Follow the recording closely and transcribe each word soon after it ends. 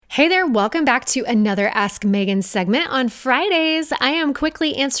Hey there, welcome back to another Ask Megan segment. On Fridays, I am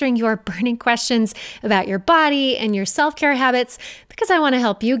quickly answering your burning questions about your body and your self-care habits because I want to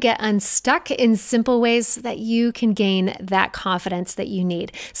help you get unstuck in simple ways so that you can gain that confidence that you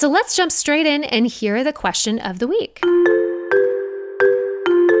need. So let's jump straight in and hear the question of the week.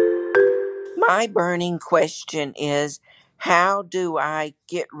 My burning question is, how do I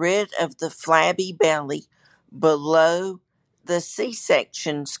get rid of the flabby belly below the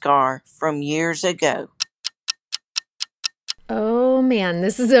C-section scar from years ago? Oh man,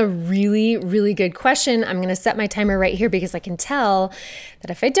 this is a really, really good question. I'm going to set my timer right here because I can tell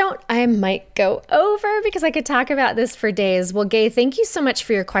that if I don't, I might go over because I could talk about this for days. Well, Gay, thank you so much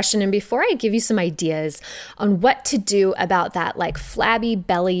for your question. And before I give you some ideas on what to do about that flabby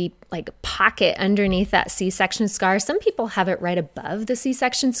belly pocket underneath that C-section scar. Some people have it right above the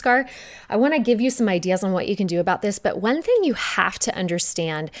C-section scar. I want to give you some ideas on what you can do about this, but one thing you have to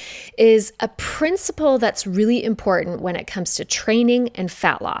understand is a principle that's really important when it comes to training and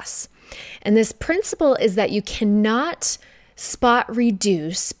fat loss. And this principle is that you cannot spot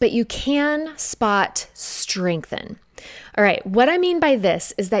reduce, but you can spot strengthen. All right, what I mean by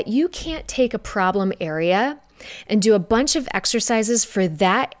this is that you can't take a problem area and do a bunch of exercises for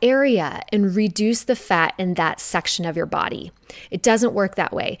that area and reduce the fat in that section of your body. It doesn't work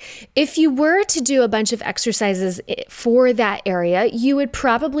that way. If you were to do a bunch of exercises for that area, you would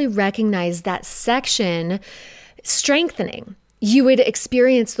probably recognize that section strengthening. You would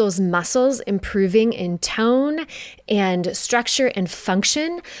experience those muscles improving in tone and structure and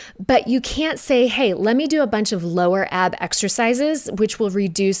function, but you can't say, hey, let me do a bunch of lower ab exercises, which will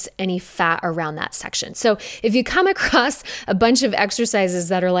reduce any fat around that section. So if you come across a bunch of exercises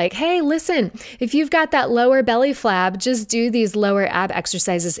that are like, hey, listen, if you've got that lower belly flab, just do these lower ab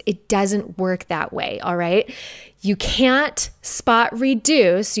exercises. It doesn't work that way, all right? You can't spot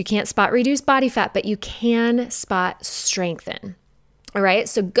reduce body fat, but you can spot strengthen. All right,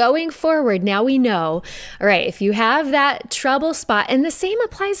 so going forward, now we know, all right, if you have that trouble spot, and the same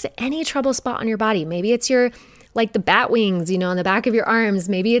applies to any trouble spot on your body. Maybe it's the bat wings, on the back of your arms.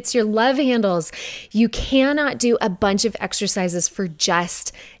 Maybe it's your love handles. You cannot do a bunch of exercises for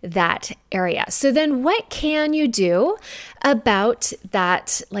just that area. So then what can you do about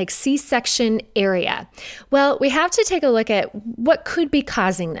that C-section area? Well, we have to take a look at what could be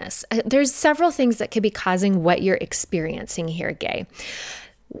causing this. There's several things that could be causing what you're experiencing here, Gay.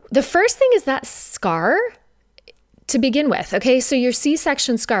 The first thing is that scar. To begin with, okay, so your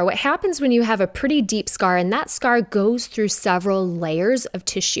C-section scar, what happens when you have a pretty deep scar, and that scar goes through several layers of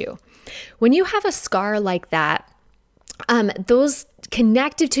tissue. When you have a scar like that, those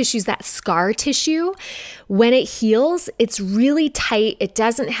connective tissues, that scar tissue, when it heals, it's really tight. It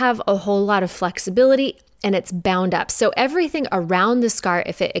doesn't have a whole lot of flexibility, and it's bound up. So everything around the scar,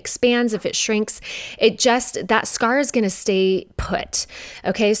 if it expands, if it shrinks, that scar is going to stay put.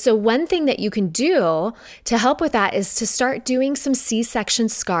 Okay. So one thing that you can do to help with that is to start doing some C-section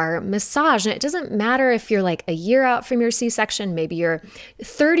scar massage. And it doesn't matter if you're a year out from your C-section, maybe you're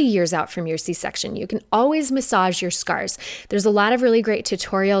 30 years out from your C-section. You can always massage your scars. There's a lot of really great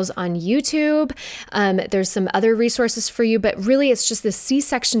tutorials on YouTube. There's some other resources for you, but really it's just the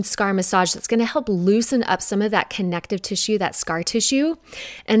C-section scar massage that's going to help loosen up some of that connective tissue, that scar tissue,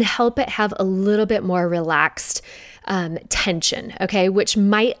 and help it have a little bit more relaxed tension, okay, which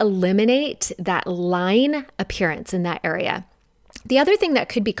might eliminate that line appearance in that area. The other thing that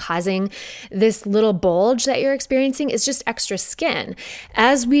could be causing this little bulge that you're experiencing is just extra skin.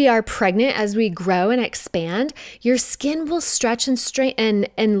 As we are pregnant, as we grow and expand, your skin will stretch and straighten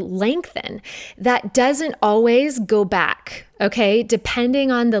and lengthen. That doesn't always go back. Okay,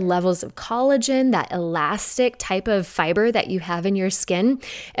 depending on the levels of collagen, that elastic type of fiber that you have in your skin.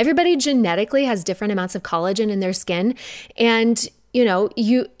 Everybody genetically has different amounts of collagen in their skin. And,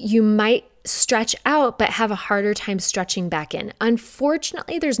 you might stretch out, but have a harder time stretching back in.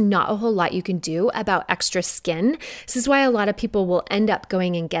 Unfortunately, there's not a whole lot you can do about extra skin. This is why a lot of people will end up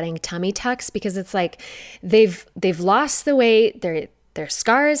going and getting tummy tucks because it's they've lost the weight, their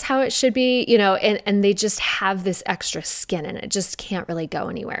scar is how it should be, and they just have this extra skin and it just can't really go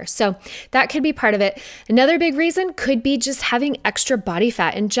anywhere. So that could be part of it. Another big reason could be just having extra body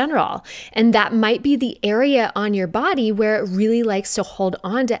fat in general. And that might be the area on your body where it really likes to hold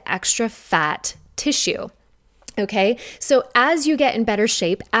on to extra fat tissue. Okay, so as you get in better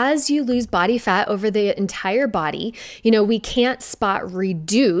shape, as you lose body fat over the entire body, we can't spot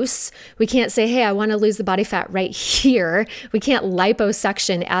reduce. We can't say, hey, I want to lose the body fat right here. We can't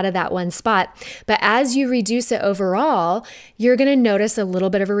liposuction out of that one spot. But as you reduce it overall, you're going to notice a little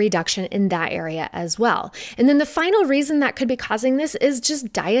bit of a reduction in that area as well. And then the final reason that could be causing this is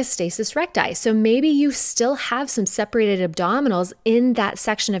just diastasis recti. So maybe you still have some separated abdominals in that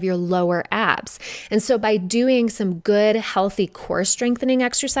section of your lower abs. And so by doing some good, healthy core strengthening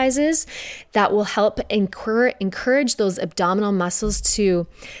exercises that will help encourage those abdominal muscles to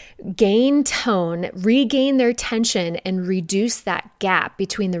gain tone, regain their tension, and reduce that gap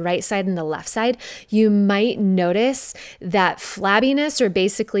between the right side and the left side, you might notice that flabbiness, or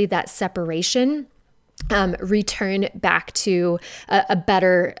basically that separation, return back to a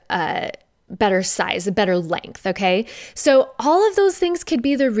better size, a better length. Okay. So all of those things could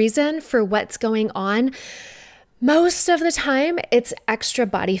be the reason for what's going on. Most of the time, it's extra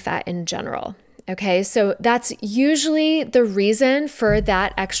body fat in general. Okay, so that's usually the reason for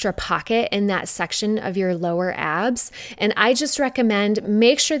that extra pocket in that section of your lower abs. And I just recommend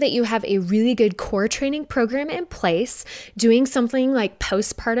make sure that you have a really good core training program in place. Doing something like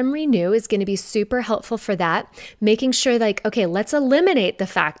postpartum renew is going to be super helpful for that. Making sure okay, let's eliminate the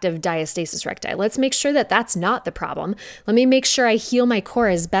fact of diastasis recti. Let's make sure that that's not the problem. Let me make sure I heal my core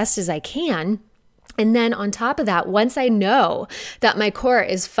as best as I can. And then on top of that, once I know that my core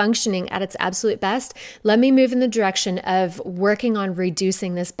is functioning at its absolute best, let me move in the direction of working on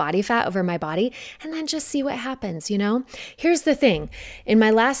reducing this body fat over my body, and then just see what happens, Here's the thing. In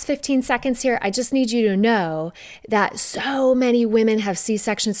my last 15 seconds here, I just need you to know that so many women have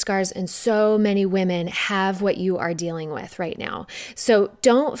C-section scars, and so many women have what you are dealing with right now. So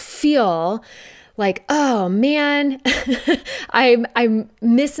don't feel like, oh man, I'm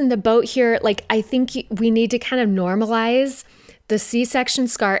missing the boat here. I think we need to kind of normalize the C-section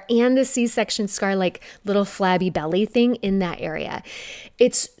scar and the C-section scar, little flabby belly thing in that area.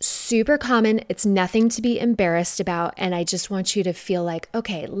 It's super common. It's nothing to be embarrassed about. And I just want you to feel like,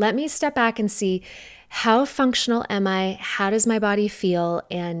 okay, let me step back and see, how functional am I? How does my body feel?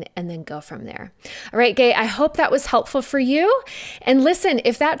 And then go from there. All right, Gay, I hope that was helpful for you. And listen,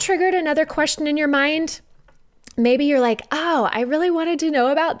 if that triggered another question in your mind, maybe you're like, oh, I really wanted to know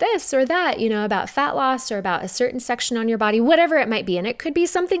about this or that, about fat loss or about a certain section on your body, whatever it might be. And it could be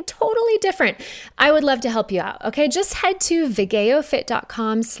something totally different. I would love to help you out. Okay. Just head to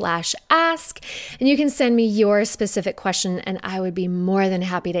vigeofit.com/ask and you can send me your specific question and I would be more than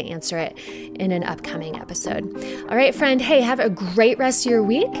happy to answer it in an upcoming episode. All right, friend. Hey, have a great rest of your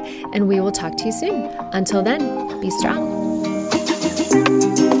week and we will talk to you soon. Until then, be strong.